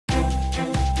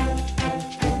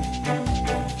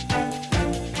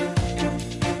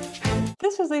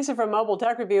Lisa from Mobile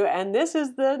Tech Review, and this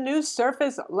is the new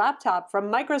Surface laptop from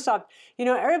Microsoft. You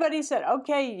know, everybody said,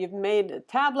 okay, you've made a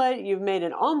tablet, you've made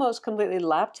an almost completely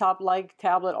laptop-like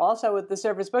tablet, also with the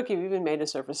Surface Book, you've even made a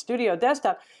Surface Studio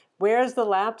desktop. Where's the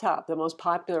laptop, the most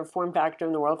popular form factor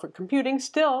in the world for computing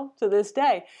still to this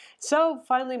day? So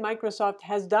finally Microsoft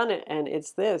has done it, and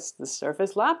it's this, the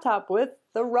Surface laptop with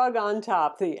the rug on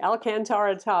top, the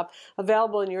Alcantara top,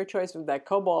 available in your choice of that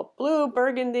cobalt blue,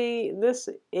 burgundy. This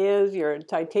is your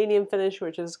titanium finish,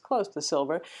 which is close to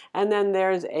silver. And then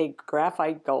there's a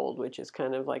graphite gold, which is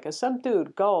kind of like a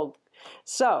subdued gold.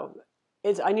 So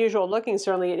it's unusual looking,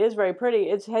 certainly. It is very pretty.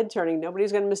 It's head-turning.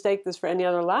 Nobody's going to mistake this for any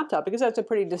other laptop because that's a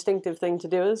pretty distinctive thing to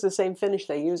do. It's the same finish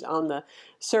they use on the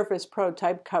Surface Pro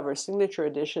type cover Signature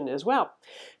Edition as well.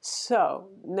 So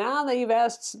now that you've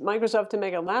asked Microsoft to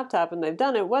make a laptop and they've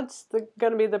done it, what's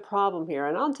going to be the problem here?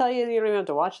 And I'll tell you, you don't even have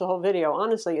to watch the whole video,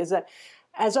 honestly, is that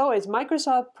as always,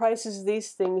 Microsoft prices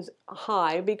these things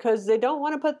high because they don't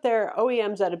want to put their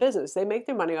OEMs out of business. They make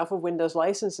their money off of Windows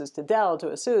licenses to Dell, to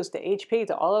Asus, to HP,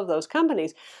 to all of those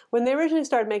companies. When they originally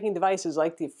started making devices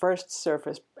like the first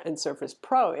Surface and Surface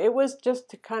Pro, it was just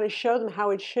to kind of show them how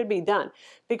it should be done.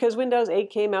 Because Windows 8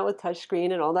 came out with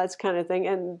touchscreen and all that kind of thing,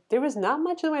 and there was not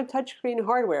much in the way of touchscreen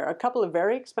hardware. A couple of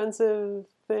very expensive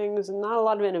things and not a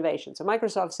lot of innovation. So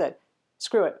Microsoft said,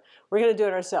 screw it. We're going to do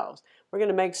it ourselves. We're going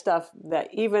to make stuff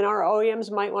that even our OEMs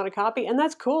might want to copy, and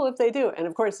that's cool if they do. And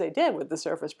of course they did with the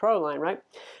Surface Pro line, right?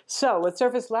 So with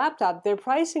Surface Laptop, they're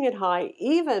pricing it high,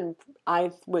 even,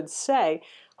 I would say,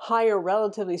 higher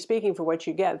relatively speaking for what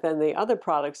you get than the other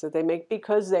products that they make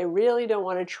because they really don't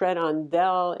want to tread on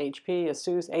Dell, HP,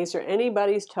 Asus, Acer,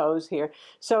 anybody's toes here.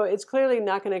 So it's clearly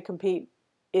not going to compete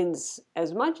in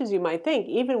as much as you might think,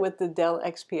 even with the Dell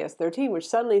XPS 13, which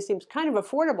suddenly seems kind of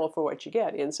affordable for what you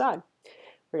get inside.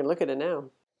 We're going to look at it now.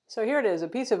 So here it is, a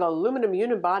piece of aluminum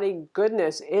unibody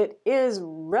goodness. It is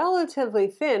relatively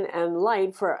thin and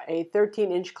light for a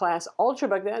 13-inch class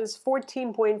Ultrabook. That is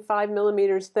 14.5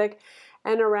 millimeters thick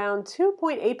and around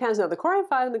 2.8 pounds. Now, the Core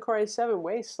i5 and the Core i7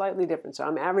 weigh slightly different, so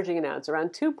I'm averaging it out. It's around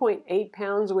 2.8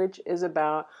 pounds, which is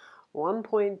about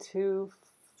 1.25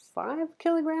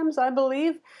 kilograms, I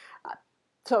believe.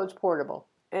 So it's portable.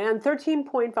 And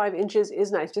 13.5 inches is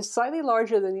nice, just slightly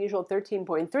larger than the usual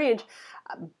 13.3 inch,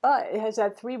 but it has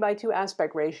that 3:2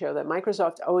 aspect ratio that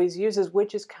Microsoft always uses,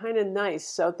 which is kind of nice.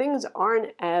 So things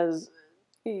aren't as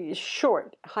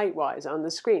short height-wise on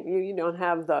the screen. You don't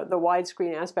have the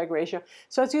widescreen aspect ratio.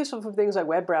 So it's useful for things like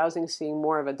web browsing, seeing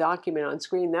more of a document on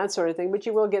screen, that sort of thing, but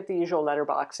you will get the usual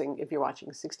letterboxing if you're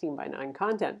watching 16:9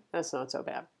 content. That's not so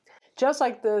bad. Just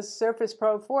like the Surface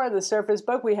Pro 4, the Surface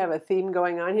Book, we have a theme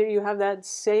going on here. You have that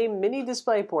same mini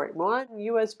display port, one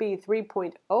USB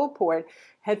 3.0 port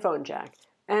headphone jack.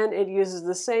 And it uses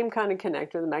the same kind of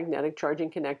connector, the magnetic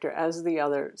charging connector, as the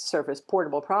other Surface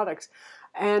portable products.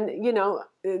 And, you know,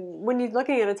 when you're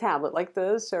looking at a tablet like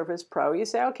the Surface Pro, you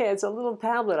say, okay, it's a little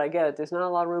tablet, I get it. There's not a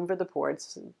lot of room for the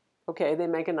ports. Okay, they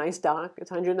make a nice dock.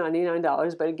 It's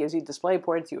 $199, but it gives you display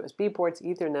ports, USB ports,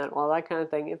 Ethernet, all that kind of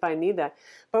thing if I need that.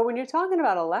 But when you're talking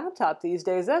about a laptop these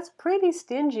days, that's pretty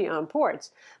stingy on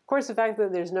ports. Of course, the fact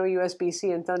that there's no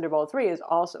USB-C and Thunderbolt 3 is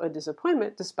also a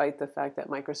disappointment, despite the fact that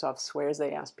Microsoft swears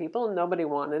they asked people and nobody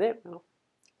wanted it. Well,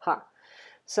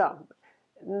 So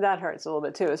that hurts a little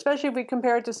bit too, especially if we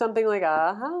compare it to something like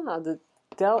the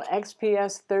Dell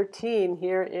XPS 13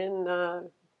 here in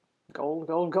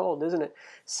gold, isn't it?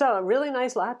 So a really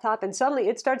nice laptop, and suddenly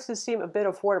it starts to seem a bit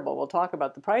affordable. We'll talk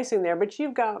about the pricing there, but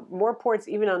you've got more ports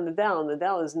even on the Dell, and the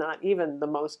Dell is not even the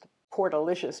most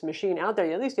portalicious machine out there.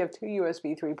 At least you have two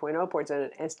USB 3.0 ports and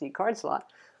an SD card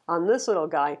slot. On this little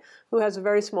guy, who has a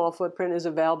very small footprint, is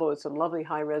available with some lovely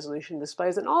high-resolution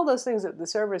displays and all those things that the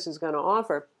Surface is going to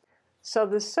offer. So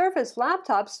the Surface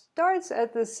laptop starts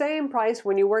at the same price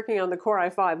when you're working on the Core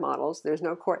i5 models. There's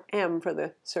no Core M for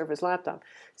the Surface laptop.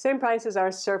 Same price as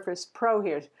our Surface Pro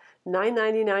here.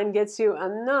 $999 gets you a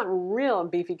not real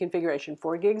beefy configuration.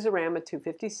 4 gigs of RAM, a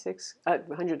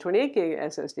 128 gig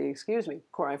SSD,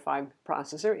 Core i5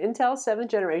 processor, Intel 7th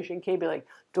generation Kaby Lake,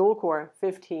 dual core,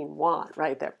 15 watt,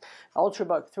 right there.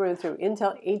 Ultrabook through and through,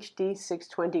 Intel HD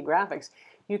 620 graphics.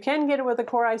 You can get it with a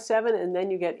Core i7, and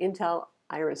then you get Intel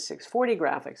Iris 640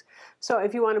 graphics. So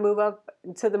if you want to move up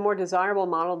to the more desirable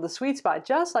model, the sweet spot,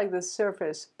 just like the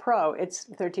Surface Pro, it's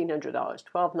 $1,300,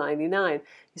 $1,299. You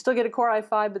still get a Core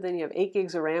i5, but then you have 8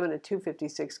 gigs of RAM and a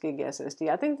 256 gig SSD.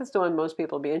 I think that's the one most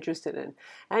people will be interested in.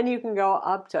 And you can go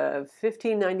up to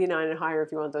 $1,599 and higher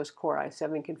if you want those Core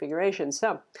i7 configurations.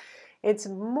 So it's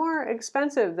more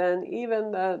expensive than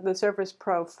even the Surface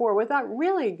Pro 4 without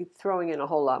really throwing in a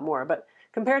whole lot more. But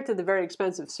Compared to the very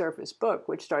expensive Surface Book,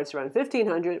 which starts around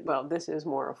 $1,500, well, this is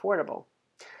more affordable.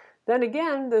 Then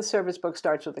again, the Surface Book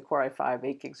starts with a Core i5,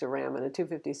 8 gigs of RAM, and a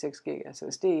 256 gig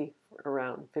SSD,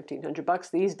 around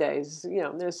 $1,500 these days. You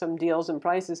know, there's some deals and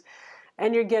prices,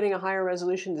 and you're getting a higher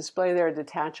resolution display there, a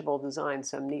detachable design,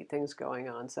 some neat things going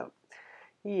on. So,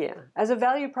 yeah, as a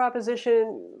value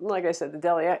proposition, like I said, the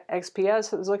Dell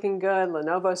XPS is looking good.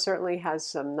 Lenovo certainly has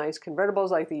some nice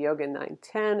convertibles like the Yoga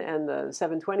 910 and the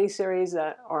 720 series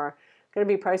that are going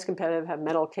to be price competitive, have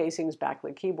metal casings,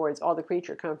 backlit keyboards, all the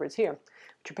creature comforts here.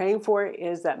 What you're paying for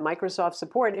is that Microsoft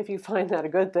support, if you find that a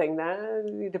good thing.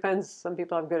 That depends. Some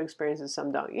people have good experiences,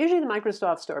 some don't. Usually the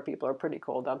Microsoft Store people are pretty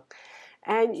cool, though.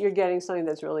 And you're getting something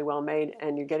that's really well made,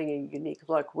 and you're getting a unique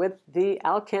look with the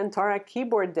Alcantara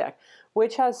keyboard deck,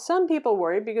 which has some people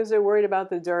worried because they're worried about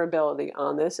the durability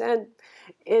on this. And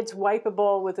it's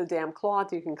wipeable with a damp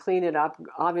cloth. You can clean it up.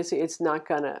 Obviously, it's not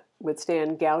going to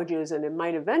withstand gouges, and it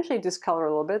might eventually discolor a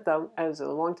little bit, though, as a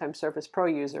longtime Surface Pro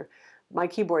user. My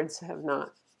keyboards have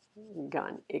not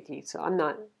gotten icky, so I'm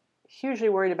not hugely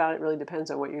worried about it. It really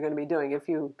depends on what you're going to be doing. If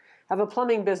you have a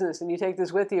plumbing business and you take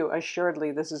this with you,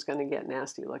 assuredly this is going to get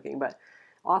nasty looking, but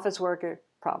office worker,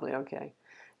 probably okay.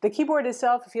 The keyboard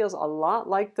itself feels a lot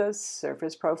like the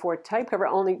Surface Pro 4 type cover,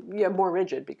 only more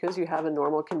rigid because you have a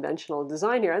normal conventional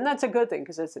design here, and that's a good thing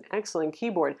because it's an excellent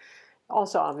keyboard.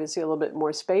 Also, obviously, a little bit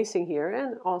more spacing here,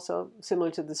 and also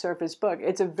similar to the Surface Book.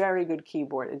 It's a very good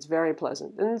keyboard. It's very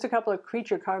pleasant. And there's a couple of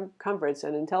creature comforts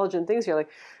and intelligent things here. Like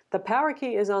the power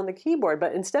key is on the keyboard,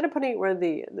 but instead of putting it where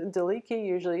the delete key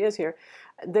usually is here,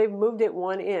 they've moved it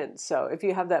one in. So if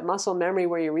you have that muscle memory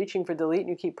where you're reaching for delete and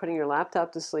you keep putting your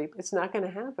laptop to sleep, it's not going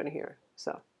to happen here.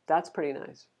 So that's pretty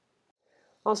nice.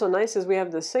 Also nice is we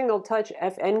have the single touch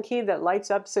FN key that lights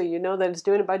up so you know that it's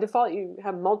doing it. By default, you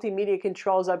have multimedia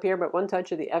controls up here, but one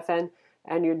touch of the FN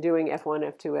and you're doing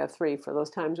F1, F2, F3 for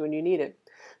those times when you need it.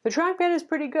 The trackpad is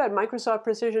pretty good. Microsoft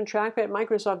Precision Trackpad.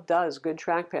 Microsoft does good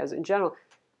trackpads in general.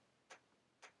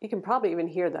 You can probably even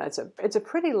hear that. It's a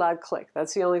pretty loud click.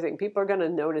 That's the only thing. People are going to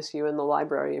notice you in the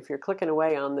library if you're clicking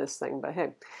away on this thing. But hey,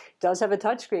 it does have a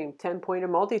touchscreen, 10-pointer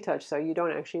multi-touch, so you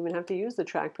don't actually even have to use the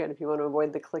trackpad if you want to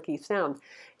avoid the clicky sound.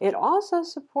 It also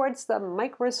supports the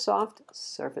Microsoft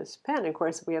Surface Pen. Of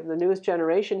course, we have the newest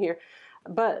generation here,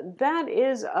 but that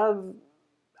is of,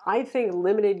 I think,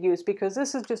 limited use because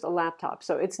this is just a laptop.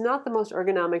 So it's not the most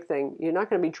ergonomic thing. You're not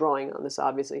going to be drawing on this,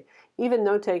 obviously. Even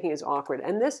note-taking is awkward.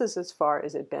 And this is as far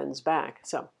as it bends back.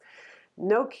 So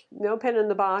no pen in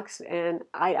the box. And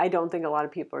I don't think a lot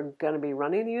of people are going to be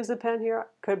running to use the pen here.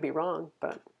 Could be wrong,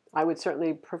 but I would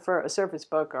certainly prefer a Surface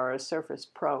Book or a Surface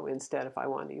Pro instead if I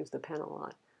wanted to use the pen a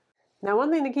lot. Now,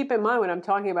 one thing to keep in mind when I'm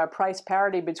talking about price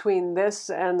parity between this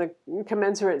and the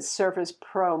commensurate Surface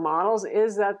Pro models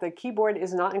is that the keyboard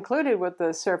is not included with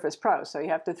the Surface Pro. So you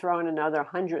have to throw in another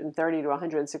 $130 to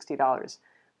 $160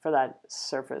 for that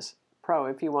Surface Pro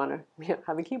if you want to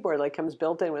have a keyboard like comes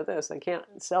built in with this. They can't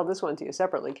sell this one to you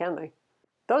separately, can they?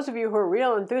 Those of you who are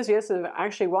real enthusiasts and have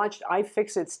actually watched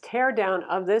iFixit's teardown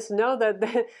of this know that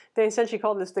they essentially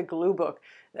call this the glue book.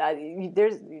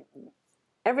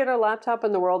 Every other laptop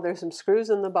in the world, there's some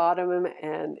screws in the bottom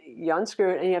and you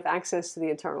unscrew it and you have access to the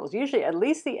internals. Usually at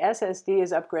least the SSD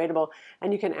is upgradable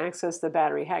and you can access the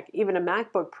battery. Heck, even a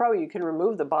MacBook Pro, you can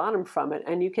remove the bottom from it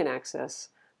and you can access,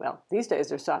 well, these days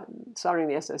they're soldering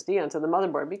the SSD onto the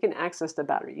motherboard, but you can access the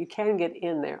battery. You can get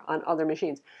in there on other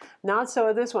machines. Not so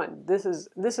with this one. This is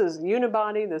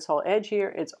unibody, this whole edge here,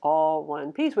 it's all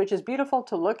one piece, which is beautiful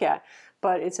to look at.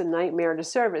 But it's a nightmare to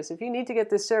service. If you need to get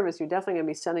this service, you're definitely going to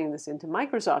be sending this into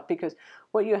Microsoft because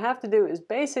what you have to do is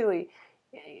basically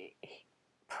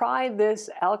pry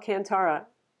this Alcantara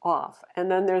off,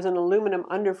 and then there's an aluminum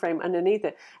underframe underneath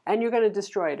it, and you're going to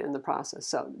destroy it in the process.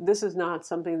 So this is not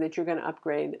something that you're going to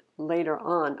upgrade later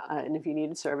on, and if you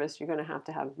need a service, you're going to have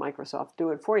Microsoft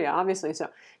do it for you, obviously. So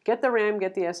get the RAM,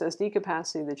 get the SSD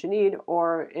capacity that you need,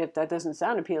 or if that doesn't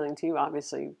sound appealing to you,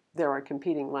 obviously there are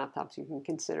competing laptops you can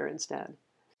consider instead.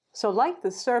 So like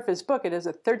the Surface Book, it has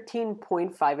a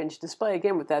 13.5-inch display,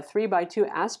 again with that 3:2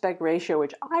 aspect ratio,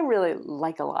 which I really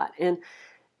like a lot. And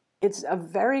it's a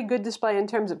very good display in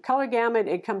terms of color gamut.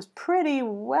 It comes pretty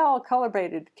well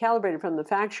calibrated from the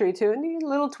factory too, and a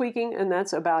little tweaking, and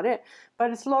that's about it. But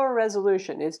it's lower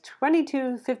resolution. It's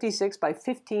 2256 by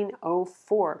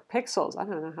 1504 pixels. I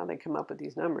don't know how they come up with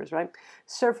these numbers, right?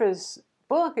 Surface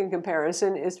Book, in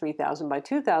comparison, is 3000 by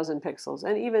 2000 pixels,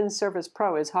 and even Surface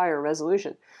Pro is higher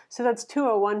resolution. So that's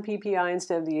 201 ppi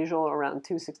instead of the usual around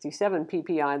 267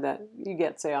 ppi that you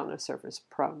get, say, on a Surface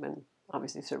Pro. And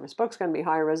Obviously, Surface Book's going to be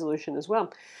higher resolution as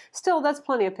well. Still, that's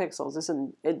plenty of pixels.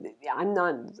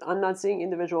 I'm not seeing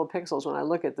individual pixels when I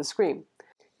look at the screen.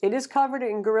 It is covered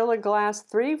in Gorilla Glass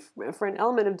 3 for an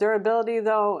element of durability,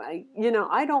 though.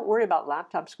 I don't worry about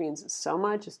laptop screens so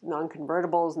much. It's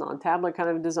non-convertibles, non-tablet kind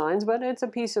of designs, but it's a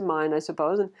peace of mind, I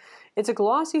suppose. And it's a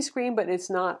glossy screen, but it's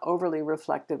not overly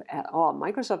reflective at all.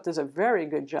 Microsoft does a very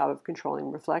good job of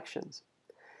controlling reflections.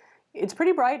 It's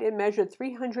pretty bright. It measured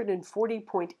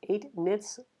 340.8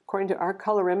 nits according to our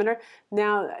colorimeter.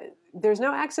 Now, there's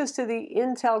no access to the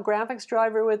Intel graphics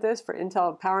driver with this for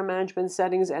Intel power management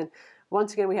settings, and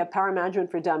once again, we have power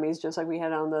management for dummies, just like we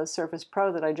had on the Surface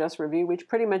Pro that I just reviewed, which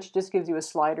pretty much just gives you a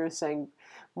slider saying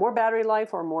more battery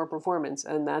life or more performance,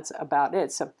 and that's about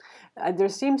it. So there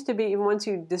seems to be, even once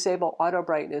you disable auto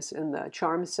brightness in the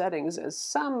charm settings,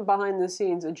 some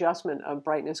behind-the-scenes adjustment of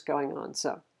brightness going on.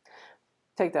 So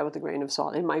take that with a grain of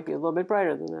salt. It might be a little bit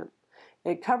brighter than that.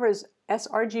 It covers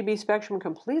sRGB spectrum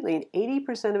completely and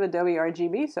 80% of Adobe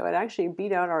RGB, so it actually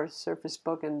beat out our Surface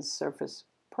Book and Surface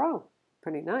Pro.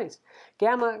 Pretty nice.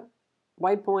 Gamma,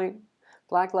 white point,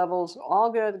 black levels,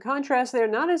 all good. The contrast there,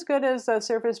 not as good as the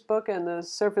Surface Book and the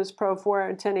Surface Pro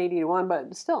 4 1080-1,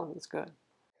 but still, it's good.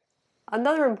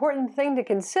 Another important thing to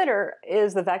consider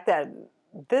is the fact that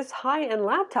this high-end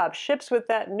laptop ships with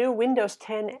that new Windows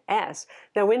 10 S.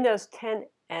 Now, Windows 10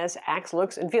 S acts,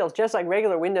 looks, and feels just like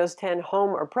regular Windows 10 Home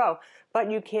or Pro,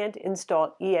 but you can't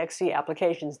install exe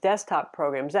applications, desktop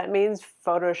programs. That means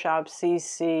Photoshop,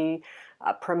 CC,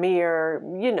 Premiere,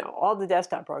 all the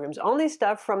desktop programs, only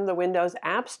stuff from the Windows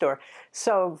App Store.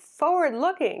 So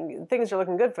forward-looking, things are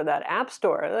looking good for that App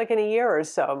Store. Like in a year or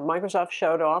so, Microsoft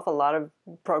showed off a lot of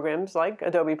programs, like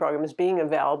Adobe programs, being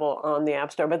available on the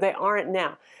App Store, but they aren't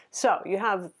now. So you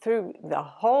have through the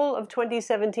whole of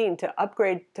 2017 to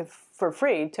upgrade for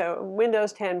free to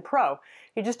Windows 10 Pro.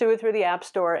 You just do it through the App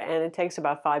Store, and it takes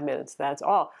about 5 minutes. That's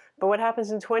all. But what happens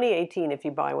in 2018 if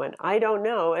you buy one? I don't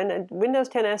know. And Windows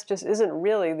 10 S just isn't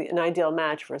really an ideal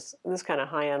match for this kind of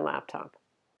high-end laptop.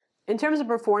 In terms of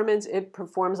performance, it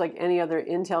performs like any other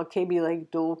Intel Kaby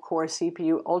Lake dual-core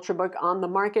CPU Ultrabook on the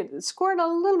market. It scored a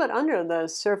little bit under the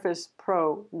Surface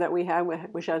Pro that we have,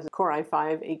 which has a Core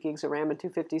i5, 8 gigs of RAM, and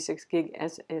 256 gig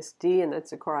SSD, and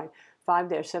that's a Core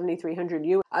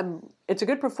i5-7300U. It's a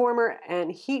good performer,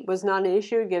 and heat was not an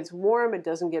issue. It gets warm. It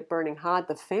doesn't get burning hot.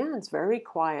 The fan's very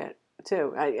quiet,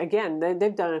 too. Again,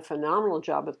 they've done a phenomenal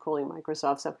job with cooling,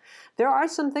 Microsoft. So there are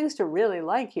some things to really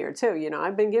like here, too.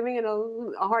 I've been giving it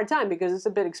a hard time because it's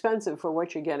a bit expensive for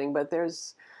what you're getting, but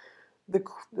there's the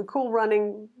cool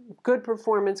running, good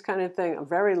performance kind of thing, a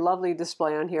very lovely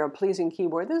display on here, a pleasing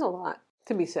keyboard. There's a lot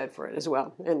to be said for it as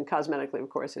well. And cosmetically, of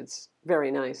course, it's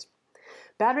very nice.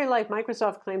 Battery life,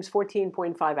 Microsoft claims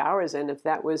 14.5 hours, and if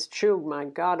that was true, my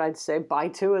God, I'd say buy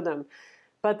 2 of them.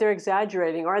 But they're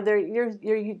exaggerating, or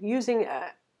you're using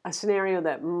a scenario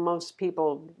that most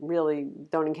people really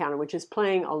don't encounter, which is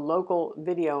playing a local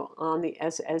video on the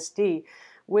SSD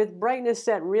with brightness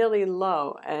set really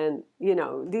low. And,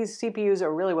 these CPUs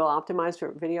are really well optimized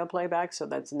for video playback, so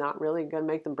that's not really going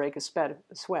to make them break a sweat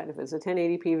if it's a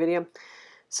 1080p video.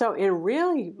 So in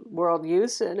real-world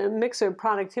use, and a mix of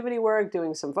productivity work,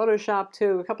 doing some Photoshop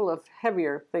too, a couple of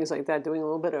heavier things like that, doing a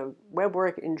little bit of web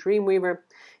work in Dreamweaver,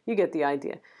 you get the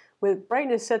idea. With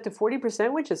brightness set to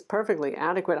 40%, which is perfectly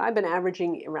adequate, I've been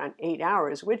averaging around 8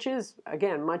 hours, which is,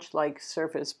 again, much like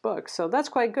Surface Book. So that's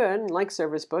quite good. And like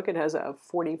Surface Book, it has a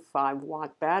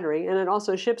 45-watt battery, and it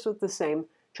also ships with the same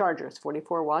charger. It's a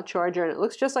 44-watt charger, and it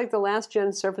looks just like the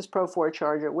last-gen Surface Pro 4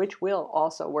 charger, which will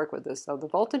also work with this. So the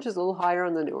voltage is a little higher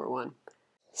on the newer one.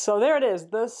 So there it is,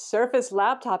 the Surface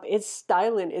laptop. It's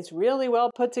styling. It's really well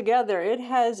put together. It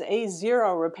has a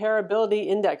 0 repairability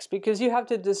index because you have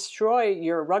to destroy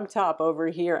your rug top over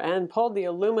here and pull the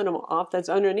aluminum off that's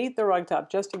underneath the rug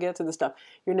top just to get to the stuff.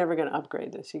 You're never going to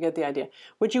upgrade this. You get the idea.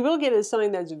 What you will get is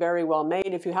something that's very well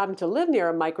made. If you happen to live near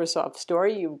a Microsoft store,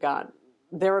 you've got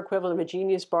their equivalent of a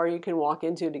Genius Bar you can walk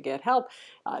into to get help,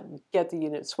 get the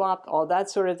unit swapped, all that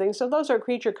sort of thing. So those are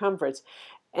creature comforts.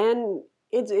 And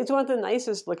it's one of the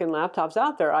nicest looking laptops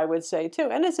out there, I would say, too.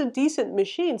 And it's a decent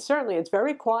machine, certainly. It's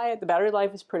very quiet. The battery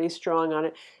life is pretty strong on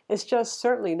it. It's just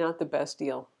certainly not the best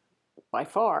deal, by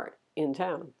far, in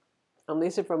town. I'm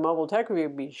Lisa from Mobile Tech Review.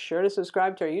 Be sure to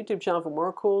subscribe to our YouTube channel for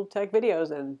more cool tech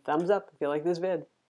videos, and thumbs up if you like this vid.